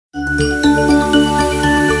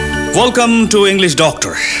Welcome to English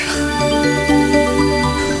doctor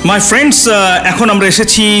my friends. এখন আমরা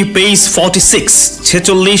এসেছি পেজ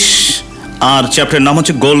 46 আর চ্যাপ্টারের নাম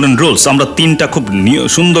হচ্ছে গোল্ডেন রুলস। আমরা তিনটা খুব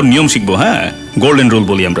সুন্দর নিয়ম শিখবো। হ্যাঁ, গোল্ডেন রুল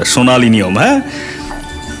বলি আমরা, সোনালী নিয়ম। হ্যাঁ,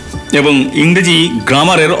 এবং ইংরেজি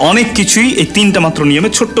গ্রামারের অনেক কিছুই এই তিনটা মাত্র নিয়মে,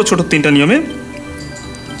 ছোট্ট ছোট তিনটা নিয়মে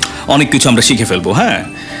অনেক কিছু আমরা শিখে ফেলবো। হ্যাঁ,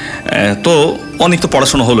 তো অনেক তো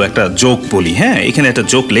পড়াশোনা হলো, একটা জোক বলি। হ্যাঁ, এখানে একটা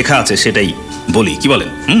জোক লেখা আছে, সেটাই বলি। কি বলেন?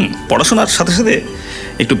 পড়াশোনার সাথে সাথে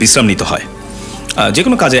একটু বিশ্রাম নিতে হয়। যে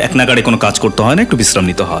কোনো কাজে এক নাগাড়ে কোনো কাজ করতে হয় না, একটু বিশ্রাম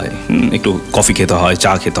নিতে হয়, একটু কফি খেতে হয়,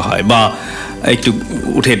 চা খেতে হয়, বা একটু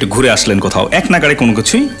উঠে একটু ঘুরে আসলেন কোথাও। এক নাগাড়ে কোনো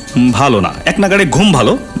কিছুই ভালো না। এক নাগাড়ে ঘুম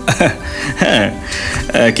ভালো, হ্যাঁ,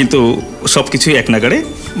 কিন্তু সব কিছুই এক নাগাড়ে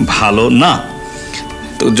ভালো না।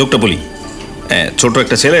 তো জোকটা বলি। ছোট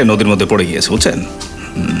একটা ছেলে নদীর মধ্যে পড়ে গিয়েছে, বুঝছেন?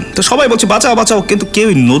 তো সবাই বলছে বাঁচাও বাঁচাও, কিন্তু কেউ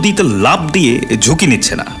নদীতে লাফ দিয়ে ঝুঁকি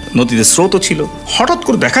নিচ্ছে না। নদীতে স্রোতও ছিল। হঠাৎ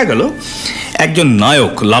করে দেখা গেল একজন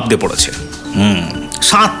নায়ক লাফ দিয়ে পড়েছে।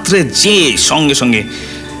 সাঁতরে যে সঙ্গে সঙ্গে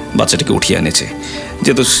বাচ্চাটাকে উঠিয়ে এনেছে,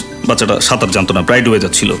 যেহেতু বাচ্চাটা সাঁতার জানতো না, প্রায় ডুবে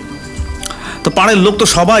যাচ্ছিল। তো পাড়ের লোক তো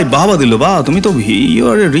সবাই বাহবা দিল, বা তুমি তো you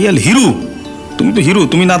R A real hero, তুমি তো হিরো,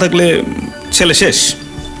 তুমি না থাকলে ছেলে শেষ।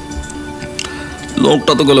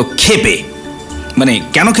 লোকটা তো গেল খেপে, মানে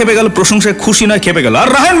কেন খেপে গেল? প্রশংসায় খুশি নয়, খেপে গেল। আর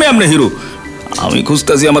রাহেন মে আমরা হিরো, আমি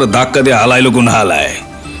খুঁজতেছি আমার ধাক্কা দিয়ে হালাইলো কোন হালায়।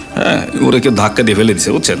 হ্যাঁ, ওরা কেউ ধাক্কা দিয়ে ফেলে দিছে,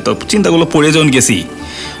 বুঝছেন? তো চিন্তাগুলো পড়ে যখন গেছি,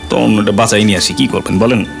 তো অন্যটা বাঁচাই নিয়ে আসি, কী করবেন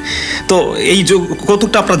বলেন? তো এই যে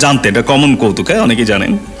কৌতুকটা আপনারা জানতেন, এটা কমন কৌতুক। হ্যাঁ, অনেকেই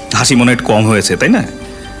জানেন। হাসি মনে একটু কম হয়েছে, তাই না?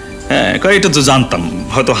 হ্যাঁ, এটা তো জানতাম,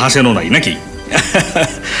 হয়তো হাসেনও নাই নাকি?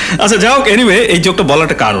 আচ্ছা, যাই হোক, এনিওয়ে এই জোকটা বলার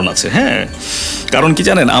একটা কারণ আছে। হ্যাঁ, কারণ কি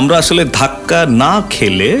জানেন, আমরা আসলে ধাক্কা না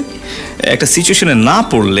খেলে, একটা সিচুয়েশনে না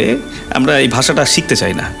পড়লে আমরা এই ভাষাটা শিখতে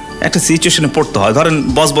চাই না। একটা সিচুয়েশনে পড়তে হয়। ধরেন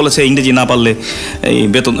বস বলেছে ইংরেজি না পারলে এই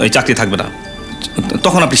বেতন, এই চাকরি থাকবে না,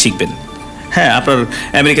 তখন আপনি শিখবেন। হ্যাঁ, আপনার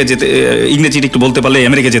আমেরিকা যেতে, ইংরেজিটা একটু বলতে পারলে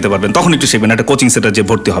আমেরিকা যেতে পারবেন, তখন একটু শিখবেন। একটা কোচিং সেন্টার যে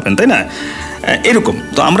ভর্তি হবেন, তাই না? এরকম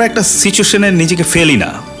তো আমরা একটা সিচুয়েশনে নিজেকে ফেলি না।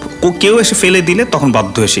 কেউ এসে ফেলে দিলে তখন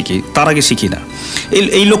বাধ্য হয়ে শিখি, তার আগে শিখি না।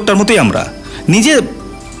 এই লোকটার মতোই আমরা নিজে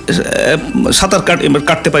সাঁতার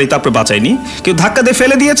কাটতে পারি, তারপরে বাঁচাইনি, কেউ ধাক্কা দিয়ে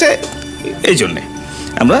ফেলে দিয়েছে, এই জন্যে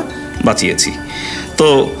আমরা বাঁচিয়েছি। তো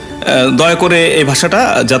দয়া করে এই ভাষাটা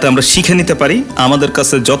যাতে আমরা শিখে নিতে পারি, আমাদের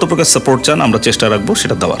কাছে যত প্রকার সাপোর্ট চান আমরা চেষ্টা রাখবো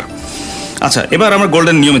সেটা দেওয়ার। আচ্ছা, এবার আমরা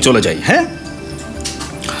গোল্ডেন নিয়মে চলে যাই। হ্যাঁ,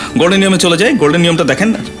 গোল্ডেন নিয়মে চলে যাই। গোল্ডেন নিয়মটা দেখেন,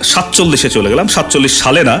 47 চলে গেলাম। 47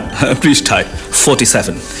 সালে না, পৃষ্ঠায়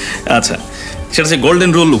 47। আচ্ছা, সেটা হচ্ছে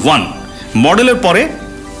গোল্ডেন রুল 1।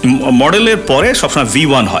 মডেলের পরে সবসময়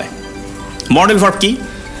V1 হয়। মডেল ভার্ব কি?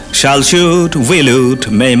 shall, should, will, would,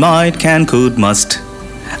 may, might, can, could, must।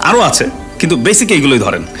 আরও আছে, কিন্তু বেসিক এইগুলোই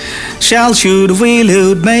ধরেন। shall, should, will,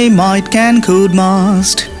 would, may, might, can, could,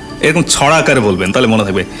 must। এরকম ছড়া আকারে বলবেন, তাহলে মনে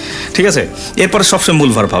থাকবে। ঠিক আছে? এরপরে সবসময়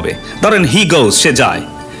মূল ভার্ব হবে। ধরেন হি গোজ, সে যায়।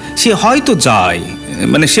 সে হয়তো যায়,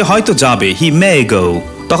 মানে সে হয়তো যাবে। হি মে গো,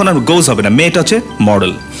 তখন আর গোজ হবে না, মেটা হচ্ছে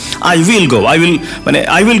মডেল। আই উইল গো, মানে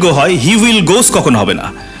আই উইল গো হয়, হি উইল গোজ কখন হবে না,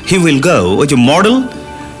 হি উইল গো। ওই যে মডেল,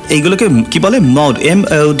 এইগুলোকে কি বলে?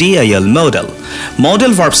 MODEL, model.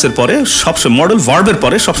 মডেল ভার্বসের পরে সবসময়, মডেল ভার্বের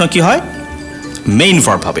পরে সবসময় কি হয়? মেইন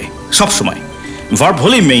ভার্ব হবে সবসময়। ভার্ব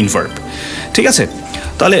হলেই মেইন ভার্ব। ঠিক আছে?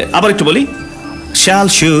 তাহলে আবার একটু বলি। shall,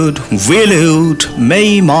 should, will, would, may,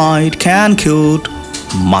 might, can, could,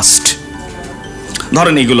 must।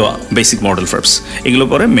 ধরেন এইগুলো বেসিক মডেল ভার্বস, এগুলো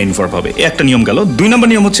পরে মেইন ভার্ব হবে। একটা নিয়ম গেল। 2 নম্বর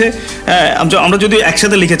নিয়ম হচ্ছে, আমরা যদি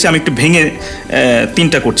একসাথে লিখেছি, আমি একটু ভেঙে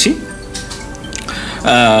 3টা করছি।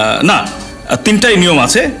 না, 3টাই নিয়ম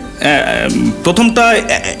আছে। প্রথমটা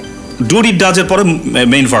ডু ডিড ডাজের পরে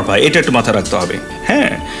মেইন ভার্ব হয়, এটা একটু মাথায় রাখতে হবে।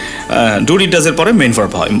 হ্যাঁ, ডু ডিড ডাজের পরে মেইন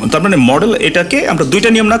ভার্ব হয়। তার মানে মডেল, এটাকে আমরা 2টা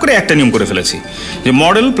নিয়ম না করে একটা নিয়ম করে ফেলেছি, যে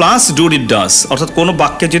model plus do did does. অর্থাৎ কোনো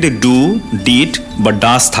বাক্যে যদি ডু, ডিড বা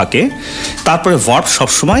ডাজ থাকে, তারপরে ভার্ব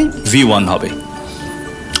সবসময় V1 হবে।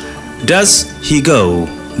 Does he go,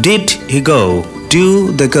 did he go, do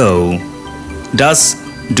the go, does,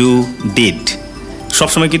 do, did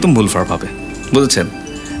সবসময় কিন্তু মূল ভার্ব হবে, বুঝেছেন?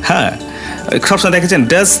 হ্যাঁ, সবসময় দেখেছেন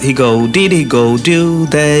does he go, did he go, do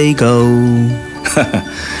they গো,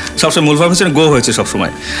 সবসময় মূল ভার্ব হচ্ছে গো হয়েছে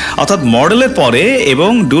সবসময়। অর্থাৎ মডেলের পরে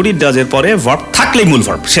এবং ডু ডিড ডাজের পরে ভার্ব থাকলেই মূল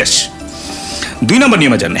ভার্ব, শেষ। 2 নম্বর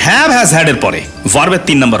নিয়মে যান। হ্যাভ, হ্যাজ, হ্যাড এর পরে ভার্বের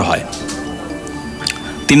 3 নম্বর হয়।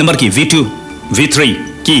 3 নম্বর কি? V2, V3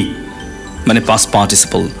 কি? মানে past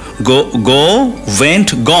participle. Go, went,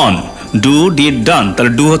 gone, do, did, ডান।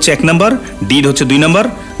 তাহলে ডু হচ্ছে 1 নম্বর, ডিড হচ্ছে 2 নম্বর।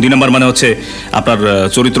 2 নম্বর মানে হচ্ছে আপনার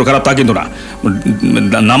চরিত্র খারাপ, তা কিন্তু না,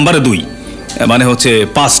 নাম্বারে 2, মানে হচ্ছে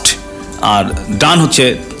পাস্ট। আর ডান হচ্ছে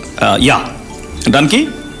ডান কি?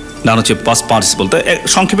 ডান হচ্ছে পাস্ট পার্টিসিপল। তো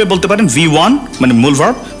সংক্ষেপে বলতে পারেন V1 মানে মূল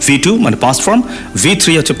ভার্ব, V2 মানে পাস্ট ফর্ম, V3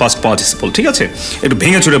 হচ্ছে পাস্ট পার্টিসিপল। ঠিক আছে, একটু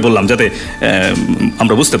ভেঙে চুরে বললাম যাতে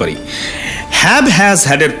আমরা বুঝতে পারি। হ্যাভ হ্যাজ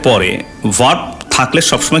হ্যাড এর পরে ভার্ব থাকলে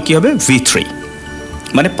সবসময় কি হবে? V3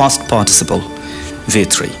 মানে পাস্ট পার্টিসিপল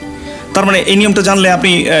V3। তার মানে এই নিয়মটা জানলে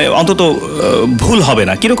আপনি অন্তত ভুল হবে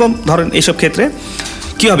না। কীরকম? ধরেন এইসব ক্ষেত্রে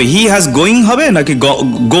কি হবে? হি হ্যাজ গোয়িং হবে নাকি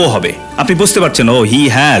গো হবে? আপনি বুঝতে পারছেন, ও হি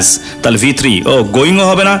হ্যাজ, তাহলে V3। ও গোয়িংও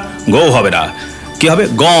হবে না, গো হবে না, কি হবে?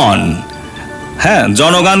 গন। হ্যাঁ,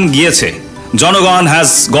 জনগণ গিয়েছে, জনগণ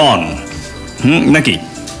হ্যাজ গন, নাকি?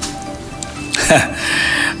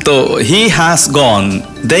 তো he has gone,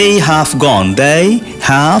 they have gone, they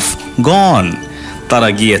have gone, তারা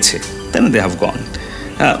গিয়েছে, তাই না? They have gone.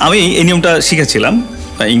 আমি এই নিয়মটা শিখেছিলাম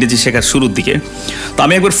ইংরেজি শেখার শুরুর দিকে। তো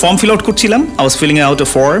আমি একবার ফর্ম ফিল আউট করছিলাম, I was feeling out A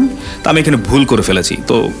form. তো আমি এখানে ভুল করে ফেলেছি।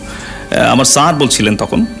 তো আমার স্যার বলছিলেন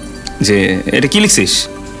তখন যে এটা কী লিখছিস?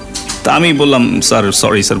 তা আমি বললাম, স্যার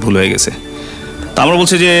সরি স্যার, ভুল হয়ে গেছে। তা আমরা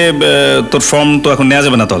বলছে যে তোর ফর্ম তো এখন নেওয়া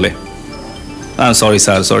যাবে না তাহলে। Sorry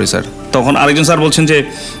sir, sorry sir. তখন আরেকজন স্যার বলছেন যে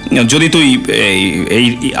যদি তুই এই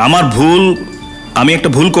আমার ভুল, আমি একটা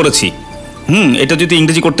ভুল করেছি, এটা যদি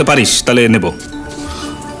ইংরেজি করতে পারিস তাহলে নেব।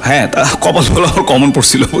 হ্যাঁ, তা কপাল বলা আমার কমন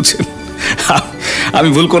পড়ছিল, বুঝছেন। আমি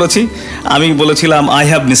ভুল করেছি, আমি বলেছিলাম আই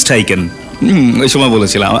হ্যাভ মিস্টেকেন। ওই সময়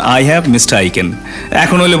বলেছিলাম আই হ্যাভ মিস্টেকেন।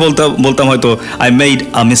 এখন হইলে বলতাম হয়তো আই মেড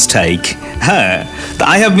আ মিস্টেক। হ্যাঁ, তা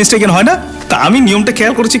আই হ্যাভ মিস্টেকেন হয় না। তা আমি নিয়মটা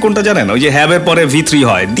খেয়াল করেছি কোনটা জানেন? ওই যে হ্যাভের পরে V3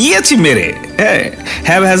 হয়, দিয়েছি মেরে। হ্যাঁ,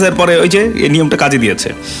 হ্যাভ হ্যাজের পরে ওই যে এই নিয়মটা কাজে দিয়েছে।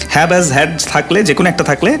 হ্যাভ হ্যাজ হ্যাড থাকলে, যে কোনো একটা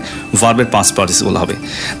থাকলে ভার্বের পাস্ট পার্টিসিপল হবে।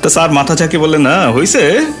 তো স্যার মাথা ঝাঁকি বললেন, না হয়েছে,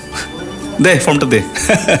 দে ফর্মটা দে।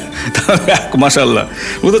 মাশাআল্লাহ,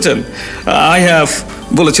 বুঝেছেন? আই হ্যাভ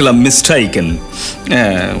বলেছিলাম মিস্টেকেন।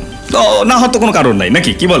 না হয়তো কোনো কারণ নাই,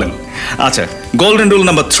 নাকি কি বলেন? আচ্ছা, গোল্ডেন রুল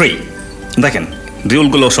নাম্বার 3 দেখেন,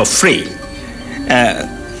 রুলগুলো সব ফ্রি।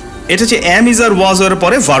 এটা হচ্ছে এম ইজ আর ওয়াজ এর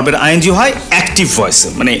পরে ভার্বের আইএনজি হয় অ্যাক্টিভ ভয়েসে,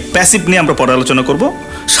 মানে প্যাসিভ নিয়ে আমরা পরে আলোচনা করব।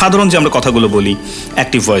 সাধারণ যে আমরা কথাগুলো বলি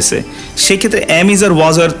অ্যাক্টিভ ভয়েসে, সেই ক্ষেত্রে এম ইজ আর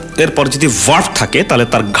ওয়াজ এর পরে যদি ভার্ব থাকে তাহলে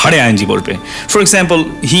তার ঘাড়ে আইএনজি বসবে। For example,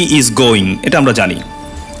 he is going, এটা আমরা জানি,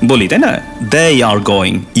 বলি, তাই না? দে are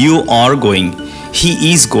going, you are going, he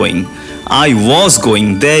is going, I was going,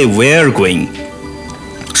 they were going,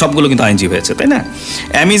 সবগুলো কিন্তু আইএনজি হয়েছে, তাই না?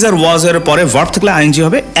 এম ইজ আর ওয়াজ এর পরে ভার্ব থাকলে আইএনজি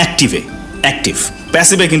হবে অ্যাক্টিভে, অ্যাক্টিভ।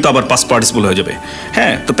 প্যাসিভে কিন্তু আবার পাস্ট পার্টিসিপল হয়ে যাবে।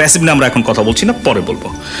 হ্যাঁ, তো প্যাসিভ নিয়ে আমরা এখন কথা বলছি না, পরে বলবো।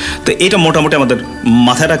 তো এটা মোটামুটি আমাদের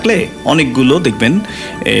মাথায় রাখলে অনেকগুলো দেখবেন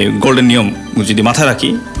গোল্ডেন নিয়ম যদি মাথায় রাখি,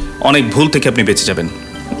 অনেক ভুল থেকে আপনি বেঁচে যাবেন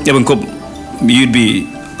এবং খুব ইউড be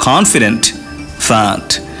confident that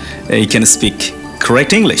you can speak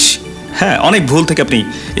correct English. হ্যাঁ, অনেক ভুল থেকে আপনি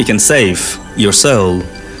you can save your self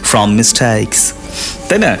from mistakes,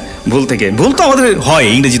 তাই না? ভুল থেকে, ভুল তো আমাদের হয়,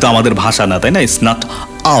 ইংরেজি তো আমাদের ভাষা না, তাই না? It's not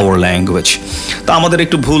our language. তো আমাদের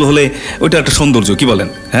একটু ভুল হলে ওইটা একটা সৌন্দর্য, কি বলেন?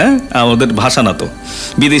 হ্যাঁ, আমাদের ভাষা না তো।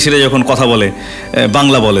 বিদেশিরা যখন কথা বলে,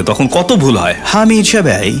 বাংলা বলে, তখন কত ভুল হয়। হামি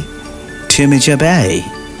যাবাই, তুমি যাবাই,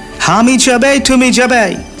 হামি যাবাই, তুমি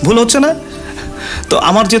যাবাই, ভুল হচ্ছে না? তো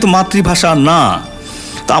আমার যেহেতু মাতৃভাষা না,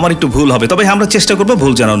 তো আমার একটু ভুল হবে, তবে আমরা চেষ্টা করবো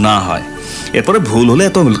ভুল যেন না হয়। এরপরে ভুল হলে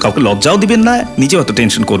এত কাউকে লজ্জাও দিবেন না, নিজেও এত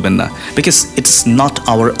টেনশন করবেন না, because it's not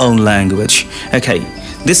our own language. Okay,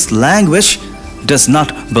 this language does not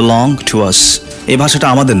belong to us. এই ভাষাটা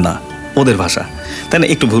আমাদের না, ওদের ভাষা, তাই না?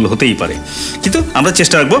 একটু ভুল হতেই পারে, কিন্তু আমরা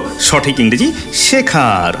চেষ্টা রাখবো সঠিক ইংরেজি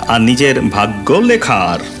শেখার আর নিজের ভাগ্য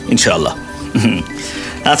লেখার, ইনশাআল্লাহ।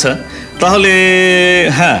 আচ্ছা, তাহলে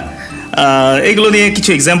হ্যাঁ, এইগুলো নিয়ে কিছু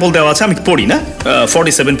এক্সাম্পল দেওয়া আছে, আমি পড়ি না,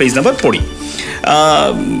 47 পেজ নাম্বার পড়ি।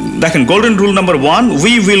 দেখেন, golden rule number 1,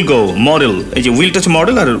 we will go, model, এই যে উইলটা হচ্ছে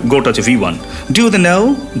মডেল আর গোটা হচ্ছে V1। Do the no,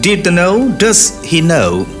 did the no, does he know.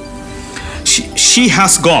 She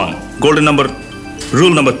has gone, golden number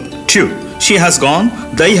rule number 2, she has gone,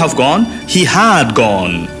 they have gone, he had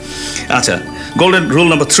gone. Acha, golden rule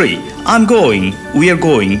number 3, I'm going, we are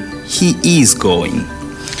going, he is going.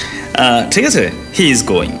 ঠিক আছে, he is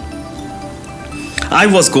going. I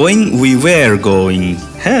was going, we were going.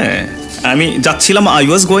 হ্যাঁ, আমি যাচ্ছিলাম, I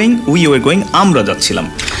was going, we were going, আমরা যাচ্ছিলাম।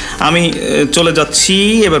 আমি চলে যাচ্ছি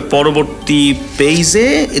এবার পরবর্তী পেজে,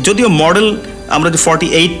 যদিও মডেল আমরা যে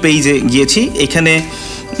 48 পেজে গিয়েছি, এখানে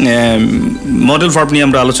মডেল ভার্ব নিয়ে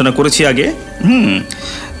আমরা আলোচনা করেছি আগে।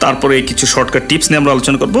 তারপরে কিছু শর্টকাট টিপস নিয়ে আমরা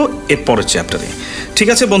আলোচনা করবো এর পরের চ্যাপ্টারে। ঠিক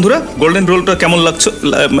আছে বন্ধুরা, গোল্ডেন রুলটা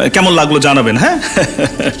কেমন লাগলো জানাবেন। হ্যাঁ,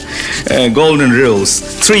 golden rules,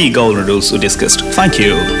 3 golden rules we discussed. Thank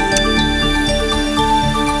you.